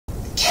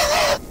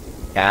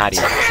Got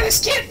him. Let's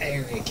get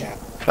there we go.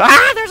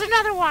 Ah, there's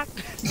another one.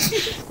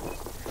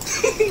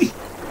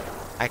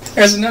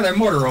 There's another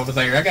mortar over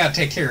there. I gotta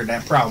take care of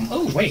that problem.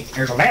 Oh wait,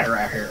 there's a ladder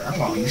out here. I'm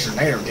gonna use the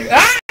ladder to get it.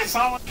 Ah, it's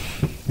falling.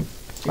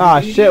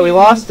 Ah, shit, we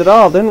lost it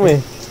all, didn't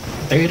we?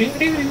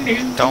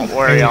 Don't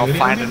worry, I'll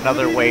find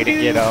another way to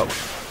get up.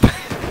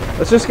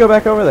 Let's just go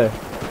back over there.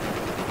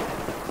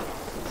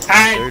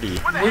 I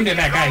wounded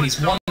that guy. He's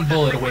one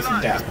bullet away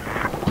from death.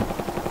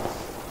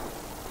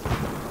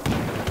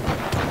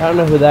 I don't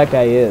know who that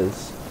guy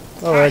is.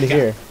 Oh, right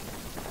here.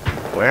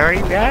 Where are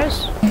you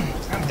guys?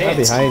 I'm dead. Right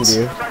behind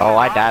you. Oh,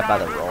 I died by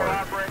the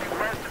roar.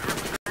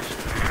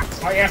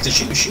 All you have to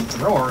shoot the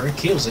roar. It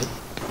kills it.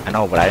 I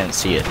know, but I didn't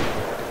see it.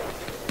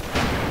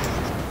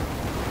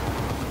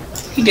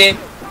 He did.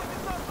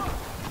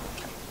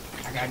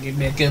 I gotta get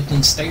back up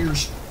them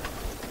stairs.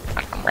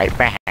 I'm right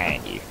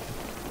behind you.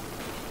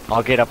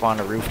 I'll get up on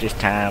the roof this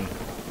time.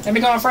 Let me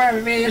go in front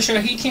of him so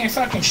he can't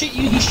fucking shoot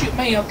you. He shoot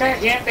me, okay?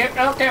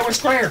 Yeah, okay, we're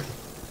square.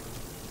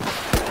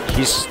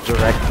 He's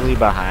directly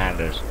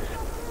behind us.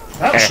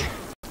 Oh, shit.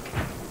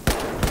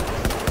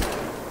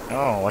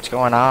 Oh, what's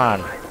going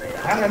on?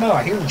 I don't know.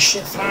 I hear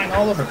shit flying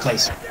all over the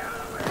place.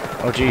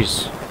 Oh,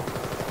 jeez.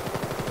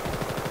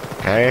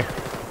 Okay.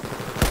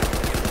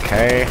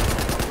 Okay.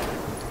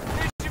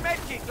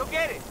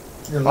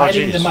 You're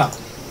lighting them up.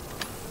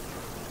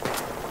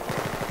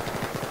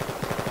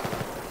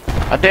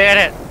 I did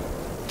it!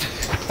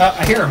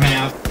 I hear him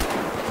now.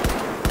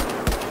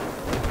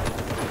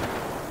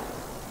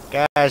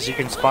 Guys, you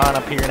can spawn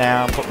up here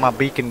now and put my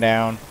beacon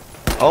down.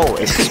 Oh,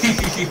 it's...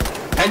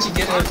 How'd you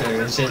get up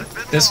there? Is it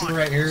this one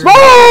right here?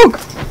 Smoke!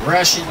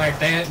 Rush it like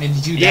that and then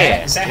you do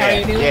that? Is that how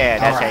you do it? Yeah,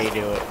 that's how you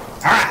do it.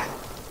 Alright.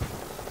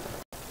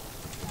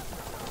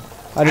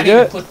 How'd you do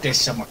it? Put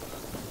this somewhere.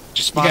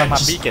 Just spawn on my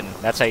beacon.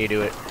 That's how you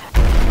do it.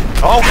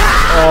 Oh!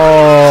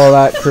 Oh,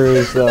 that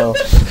cruse though.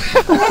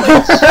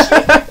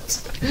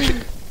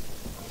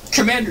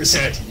 Commander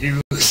said,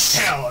 "You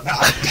shall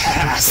not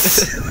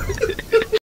pass."